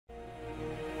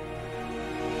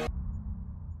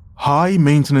High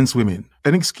maintenance women,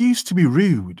 an excuse to be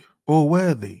rude or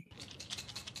worthy.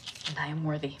 And I am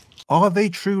worthy. Are they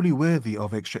truly worthy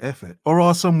of extra effort? Or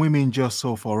are some women just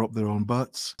so far up their own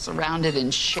butts? Surrounded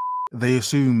in shit. They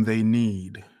assume they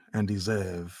need and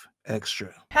deserve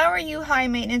extra. How are you high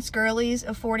maintenance girlies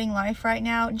affording life right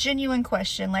now? Genuine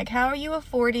question. Like, how are you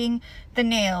affording the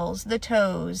nails, the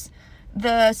toes,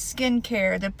 the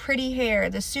skincare, the pretty hair,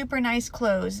 the super nice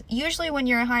clothes? Usually when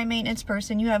you're a high maintenance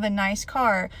person, you have a nice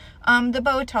car, the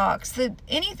Botox,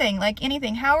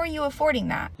 anything. How are you affording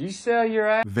that? You sell your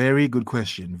ass. Very good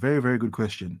question. Very, very good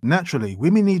question. Naturally,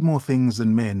 women need more things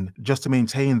than men just to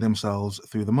maintain themselves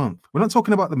through the month. We're not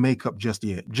talking about the makeup just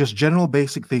yet. Just general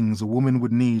basic things a woman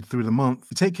would need through the month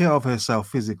to take care of herself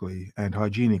physically and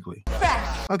hygienically.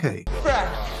 Okay,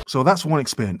 so that's one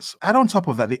expense. Add on top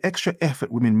of that the extra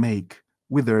effort women make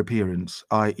with their appearance,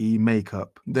 i.e.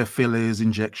 makeup, their fillers,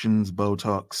 injections,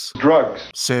 Botox, Drugs.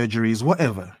 surgeries,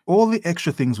 whatever. All the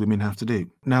extra things women have to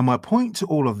do. Now, my point to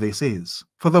all of this is,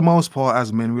 for the most part,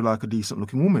 as men, we like a decent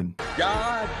looking woman.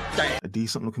 God damn. A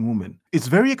decent looking woman. It's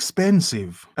very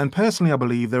expensive. And personally, I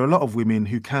believe there are a lot of women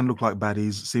who can look like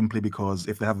baddies simply because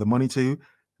if they have the money to,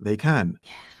 they can.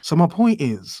 So my point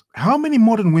is, how many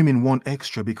modern women want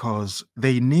extra because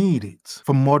they need it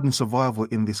for modern survival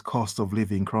in this cost of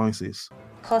living crisis?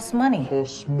 Costs money.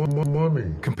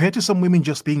 Compared to some women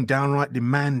just being downright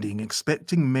demanding,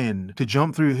 expecting men to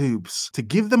jump through hoops to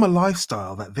give them a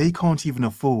lifestyle that they can't even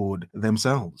afford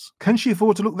themselves. Can she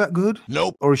afford to look that good?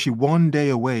 Nope. Or is she 1 day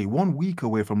away, 1 week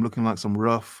away from looking like some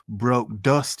rough, broke,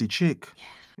 dusty chick?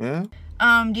 Yeah?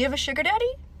 Do you have a sugar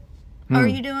daddy? Are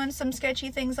you doing some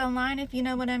sketchy things online, if you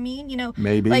know what I mean? You know,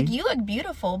 Maybe. like, you look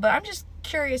beautiful, but I'm just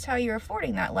curious how you're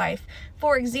affording that life.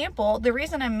 For example, the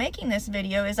reason I'm making this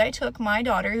video is I took my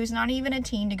daughter, who's not even a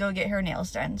teen, to go get her nails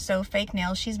done. So fake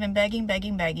nails. She's been begging.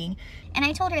 And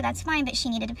I told her that's fine, but she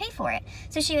needed to pay for it.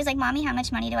 So she was like, Mommy, how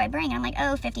much money do I bring? And I'm like,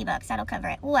 oh, $50, that'll cover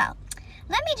it. Well,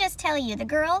 let me just tell you, the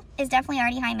girl is definitely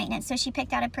already high maintenance, so she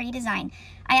picked out a pretty design.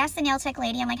 I asked the nail tech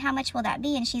lady, I'm like, how much will that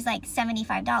be? And she's like,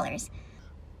 $75.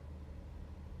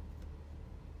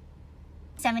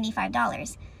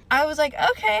 $75. I was like,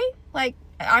 okay, like,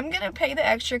 I'm gonna pay the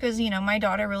extra because, you know, my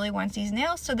daughter really wants these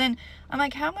nails. So then I'm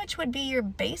like, how much would be your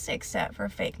basic set for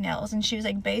fake nails? And she was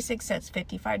like, basic set's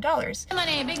 $55.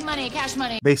 Money, big money, cash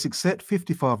money. Basic set,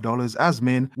 $55. As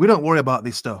men, we don't worry about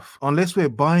this stuff. Unless we're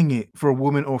buying it for a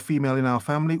woman or female in our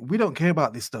family, we don't care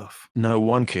about this stuff. No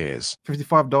one cares.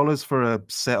 $55 for a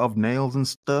set of nails and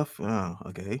stuff? Oh,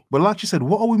 okay. But like you said,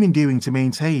 what are women doing to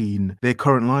maintain their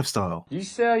current lifestyle? You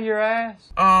sell your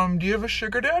ass. Do you have a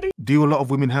sugar daddy? Do a lot of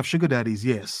women have sugar daddies?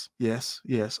 Yes.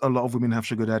 A lot of women have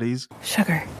sugar daddies.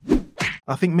 Sugar.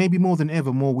 I think maybe more than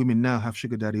ever, more women now have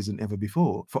sugar daddies than ever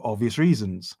before, for obvious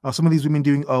reasons. Are some of these women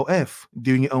doing OF?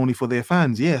 Doing it only for their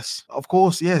fans? Yes. Of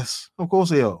course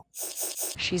they are.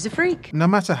 She's a freak. No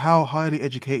matter how highly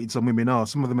educated some women are,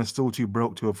 some of them are still too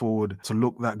broke to afford to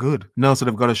look that good. Now, so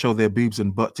they've got to show their boobs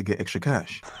and butt to get extra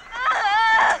cash.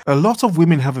 A lot of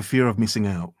women have a fear of missing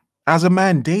out. As a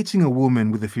man dating a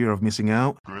woman with a fear of missing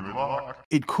out,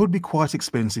 it could be quite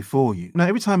expensive for you. Now,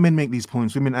 every time men make these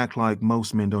points, women act like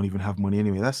most men don't even have money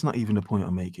anyway. That's not even the point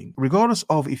I'm making. Regardless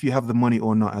of if you have the money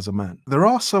or not as a man, there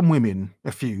are some women,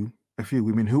 a few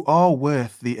women who are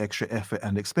worth the extra effort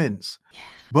and expense.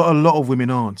 But a lot of women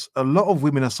aren't. A lot of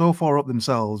women are so far up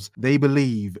themselves, they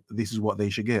believe this is what they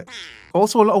should get.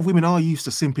 Also, a lot of women are used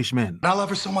to simpish men. I love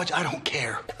her so much, I don't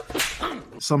care.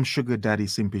 Some sugar daddy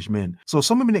simpish men. So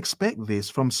some women expect this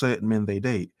from certain men they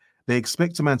date. They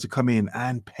expect a man to come in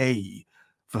and pay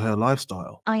for her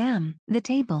lifestyle. I am the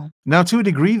table. Now, to a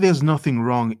degree, there's nothing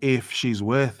wrong if she's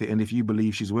worth it and if you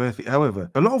believe she's worth it.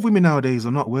 However, a lot of women nowadays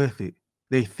are not worth it.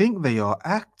 They think they are,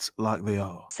 act like they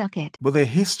are. Suck it. But their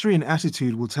history and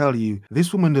attitude will tell you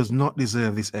this woman does not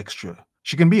deserve this extra.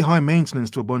 She can be high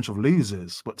maintenance to a bunch of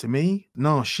losers, but to me,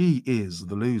 no, she is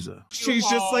the loser. She's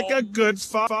just like a good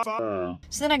So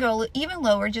then I go even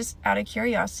lower, just out of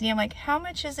curiosity. I'm like, how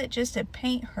much is it just to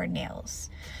paint her nails?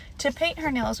 To paint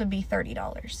her nails would be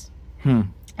 $30.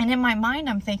 And in my mind,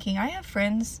 I'm thinking, I have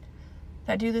friends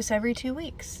that do this every 2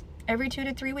 weeks. Every 2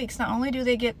 to 3 weeks. Not only do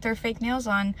they get their fake nails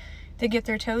on, they get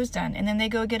their toes done, and then they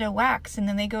go get a wax, and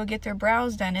then they go get their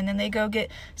brows done, and then they go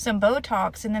get some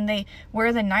Botox, and then they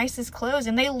wear the nicest clothes,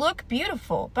 and they look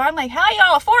beautiful. But I'm like, how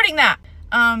y'all affording that?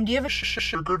 Do you have a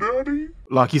sugar daddy?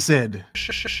 Like you said,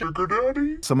 Sugar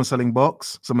daddy? some are selling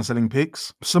box, some are selling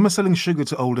pics, some are selling sugar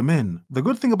to older men. The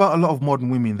good thing about a lot of modern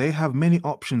women, they have many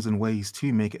options and ways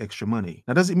to make extra money.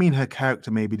 Now, does it mean her character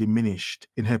may be diminished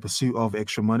in her pursuit of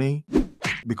extra money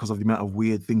because of the amount of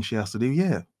weird things she has to do?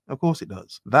 Yeah. Of course it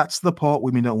does. That's the part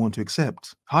women don't want to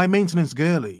accept. High maintenance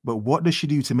girly, but what does she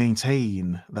do to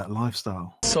maintain that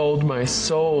lifestyle? Sold my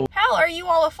soul. How are you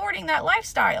all affording that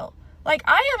lifestyle? Like,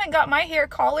 I haven't got my hair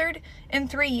collared in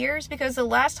 3 years because the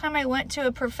last time I went to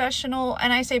a professional,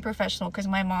 and I say professional because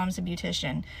my mom's a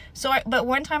beautician. But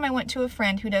one time I went to a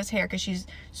friend who does hair because she's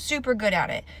super good at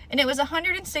it. And it was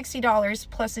 $160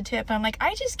 plus a tip. And I'm like,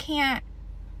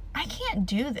 I can't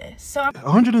do this. So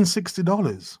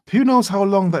 $160. Who knows how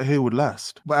long that hair would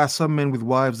last? But as some men with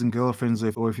wives and girlfriends,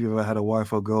 or if you've ever had a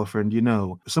wife or girlfriend, you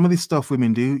know, some of this stuff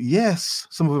women do, yes,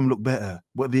 some of them look better,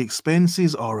 but the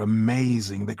expenses are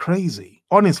amazing. They're crazy.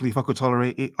 Honestly, if I could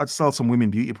tolerate it, I'd sell some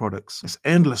women beauty products. It's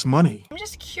endless money. I'm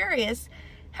just curious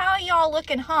how y'all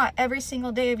looking hot every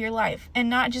single day of your life and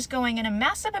not just going in a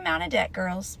massive amount of debt,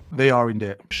 girls. They are in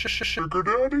debt. Sugar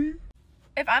daddy?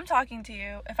 If I'm talking to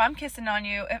you, if I'm kissing on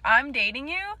you, if I'm dating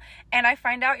you, and I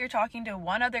find out you're talking to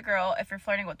one other girl, if you're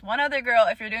flirting with one other girl,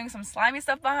 if you're doing some slimy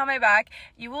stuff behind my back,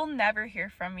 you will never hear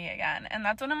from me again. And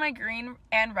that's one of my green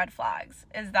and red flags,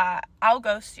 is that I'll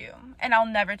ghost you and I'll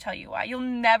never tell you why. You'll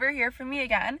never hear from me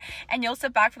again, and you'll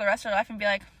sit back for the rest of your life and be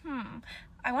like,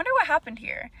 I wonder what happened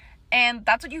here. And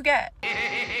that's what you get.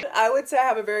 I would say I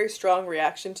have a very strong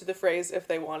reaction to the phrase, if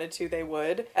they wanted to, they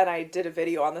would. And I did a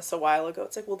video on this a while ago.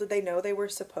 It's like, well, did they know they were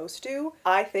supposed to?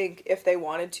 I think if they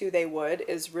wanted to, they would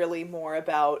is really more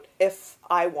about if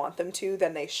I want them to,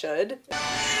 then they should.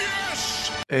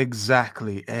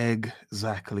 Exactly.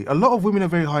 A lot of women are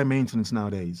very high maintenance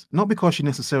nowadays. Not because she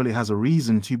necessarily has a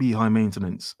reason to be high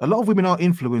maintenance. A lot of women are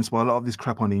influenced by a lot of this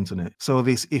crap on the internet. So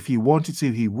this, if he wanted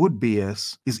to, he would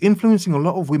BS, is influencing a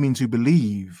lot of women to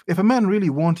believe if a man really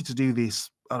wanted to do this,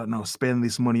 I don't know, spend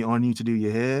this money on you to do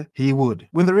your hair, he would.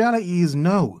 When the reality is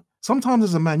no. Sometimes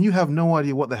as a man, you have no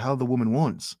idea what the hell the woman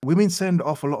wants. Women send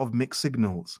off a lot of mixed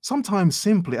signals. Sometimes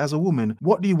simply, as a woman,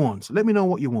 what do you want? Let me know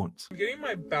what you want. I'm getting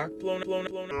my back blown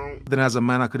out. Then as a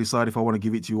man, I could decide if I want to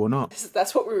give it to you or not.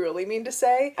 That's what we really mean to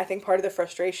say. I think part of the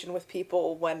frustration with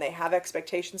people when they have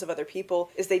expectations of other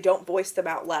people is they don't voice them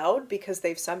out loud because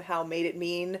they've somehow made it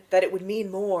mean that it would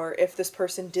mean more if this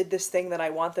person did this thing that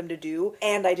I want them to do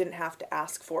and I didn't have to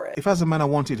ask for it. If as a man I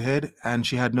wanted head and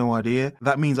she had no idea,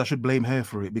 that means I should blame her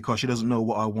for it because she doesn't know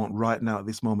what I want right now at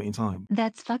this moment in time.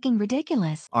 That's fucking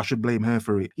ridiculous. I should blame her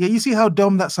for it. Yeah, you see how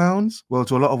dumb that sounds? Well,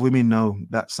 to a lot of women, no,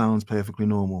 that sounds perfectly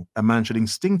normal. A man should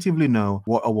instinctively know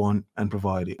what I want and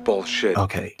provide it. Bullshit.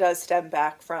 Okay. It does stem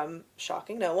back from,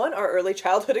 shocking no one, our early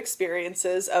childhood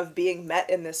experiences of being met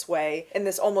in this way, in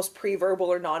this almost pre-verbal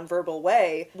or non-verbal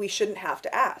way. We shouldn't have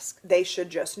to ask. They should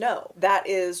just know. That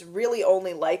is really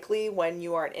only likely when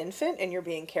you are an infant and you're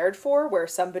being cared for, where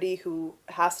somebody who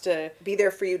has to be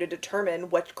there for you to determine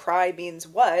what cry means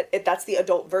what, that's the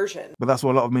adult version. But that's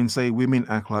what a lot of men say, women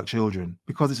act like children.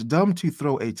 Because it's dumb to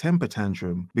throw a temper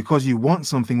tantrum because you want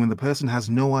something when the person has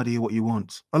no idea what you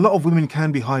want. A lot of women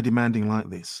can be high demanding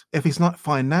like this. If it's not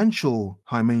financial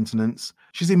high maintenance,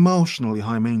 she's emotionally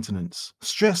high maintenance,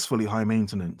 stressfully high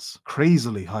maintenance,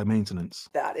 crazily high maintenance.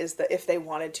 That is the if they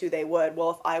wanted to, they would.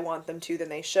 Well, if I want them to, then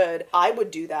they should. I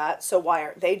would do that, so why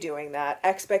aren't they doing that?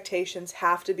 Expectations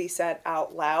have to be set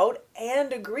out loud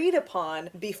and agreed upon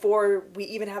before we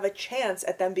even have a chance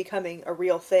at them becoming a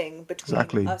real thing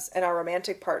between us and our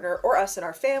romantic partner, or us and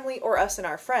our family, or us and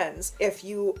our friends. If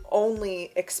you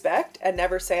only expect and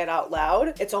never say it out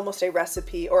loud, it's almost a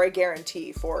recipe or a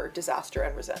guarantee for disaster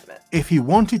and resentment. If he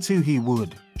wanted to, he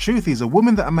would. Truth is, a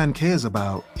woman that a man cares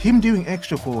about, him doing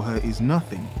extra for her is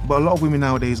nothing. But a lot of women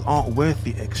nowadays aren't worth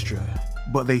the extra,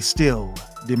 but they still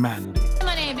demand it.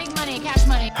 Money, big money, cash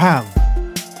money. Have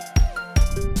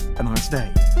a nice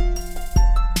day.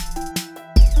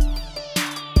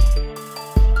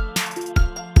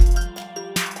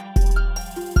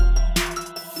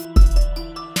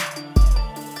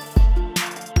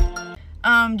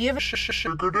 Do you have a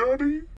Sugar daddy?